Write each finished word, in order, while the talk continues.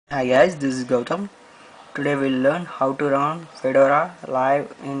Hi guys, this is Gautam. Today we'll learn how to run Fedora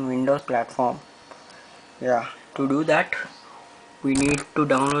live in Windows platform. To do that we need to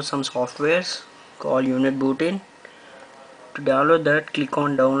download some softwares called UnetBootin. To download that, click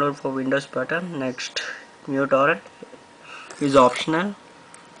on download for Windows button. Next, new torrent is optional.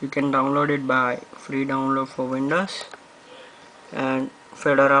 You can download it by free download for Windows and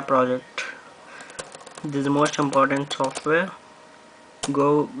Fedora project. This is the most important software.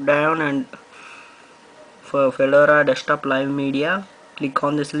 Go down and for Fedora Desktop Live Media, click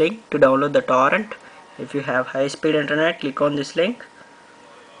on this link to download the torrent. If you have high-speed internet, click on this link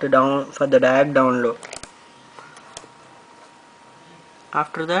to for the direct download.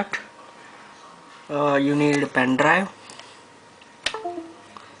 After that, you need a pen drive.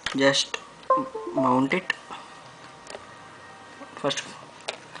 Just mount it.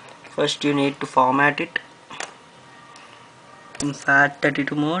 First you need to format it in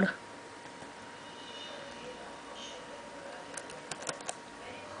FAT32 mode.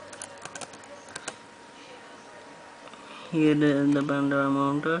 Here is the pen drive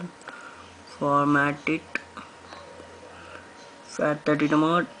mounted. Format it. FAT32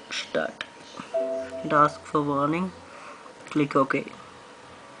 mode. Start. It asks for warning. Click OK.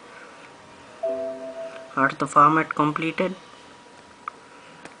 After the format completed,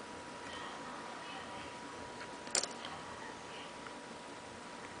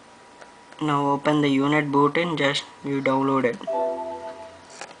 now open the UnetBootin. Just you download it.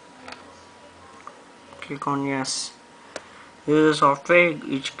 Click on yes. This is a software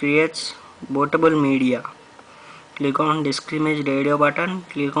which creates bootable media. Click on disk image radio button.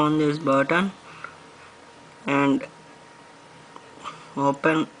 Click on this button and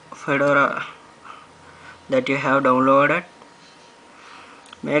open Fedora that you have downloaded.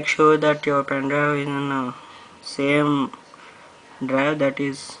 Make sure that your pen drive is in the same drive that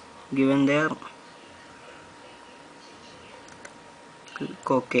is given there.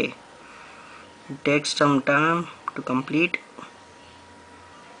 Click OK. It takes some time to complete.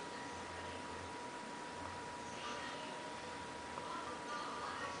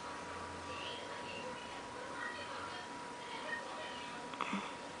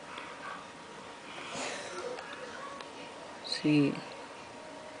 See,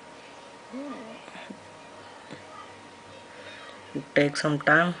 it takes some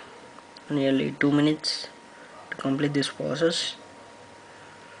time, nearly 2 minutes to complete this process.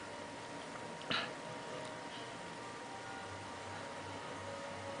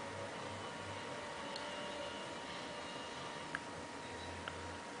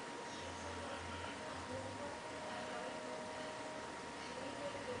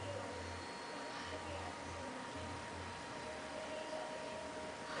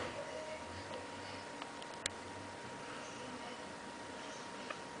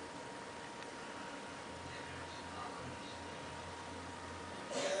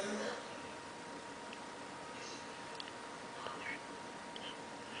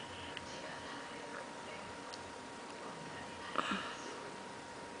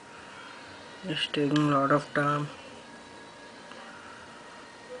 It's taking a lot of time.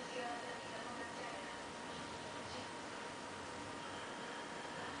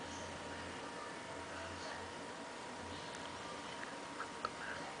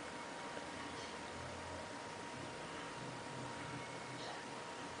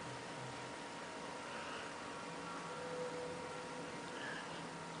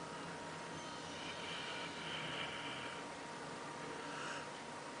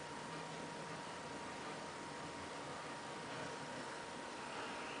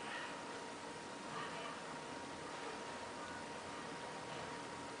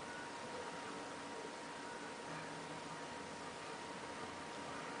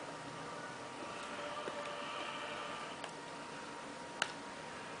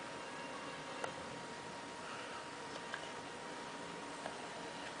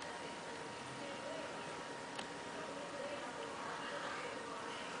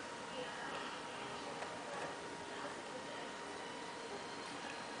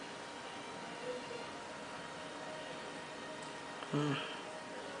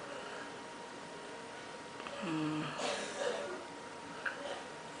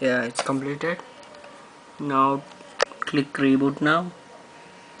 Yeah, it's completed. Now click reboot now.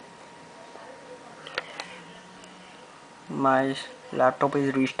 My laptop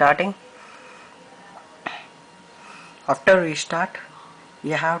is restarting. After restart,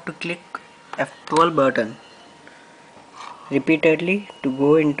 you have to click F12 button repeatedly to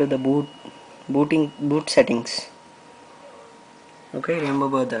go into the boot settings. Okay,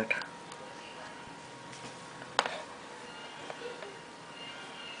 remember that.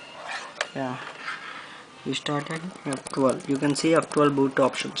 Yeah, we started F12. You can see F12 boot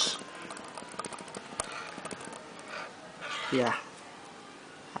options. Yeah,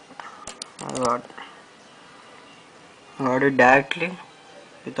 I got it directly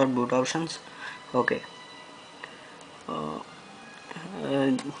without boot options. Okay. Uh,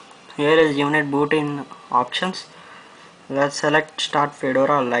 Here is UnetBootin options. Let's select Start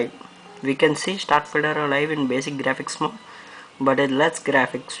Fedora Live. We can see Start Fedora Live in basic graphics mode, but it lets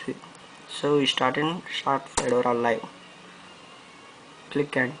graphics. So we start in Start Fedora Live.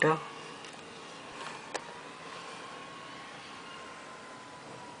 Click enter.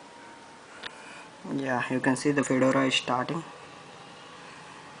 Yeah, you can see the Fedora is starting.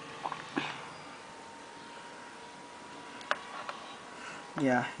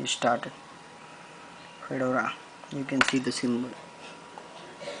 Yeah, it started. Fedora. You can see the symbol.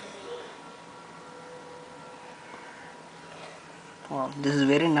 Wow, this is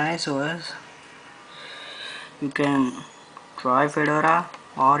very nice OS. You can try Fedora,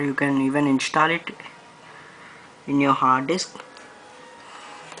 or you can even install it in your hard disk.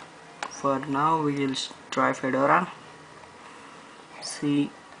 For now we will try Fedora.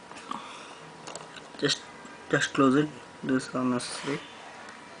 See, just close it. This is unnecessary.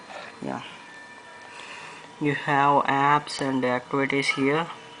 Yeah, you have apps and activities here.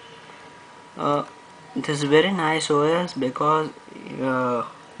 This is very nice OS because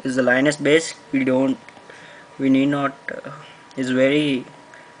it's the Linux based. We need not. It's very.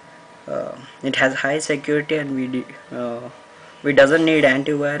 It has high security, and we doesn't need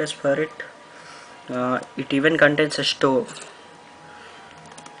antivirus for it. It even contains a store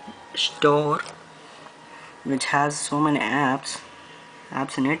which has so many apps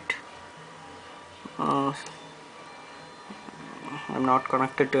in it. I'm not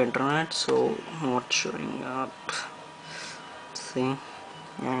connected to internet, so not showing up. See,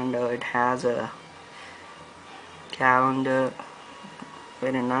 and it has a calendar,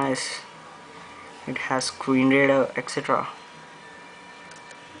 very nice. It has screen reader, etc.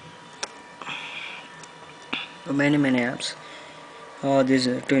 Many apps. This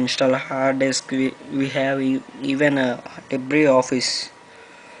to install a hard disk. We have even a LibreOffice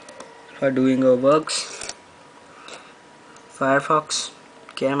for doing our works. Firefox,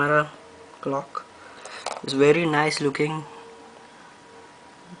 camera, clock. It's very nice looking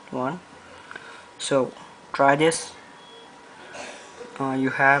one. So try this.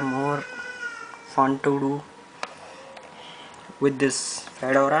 You have more fun to do with this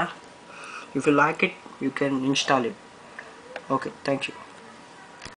Fedora. If you like it, you can install it. Okay, thank you.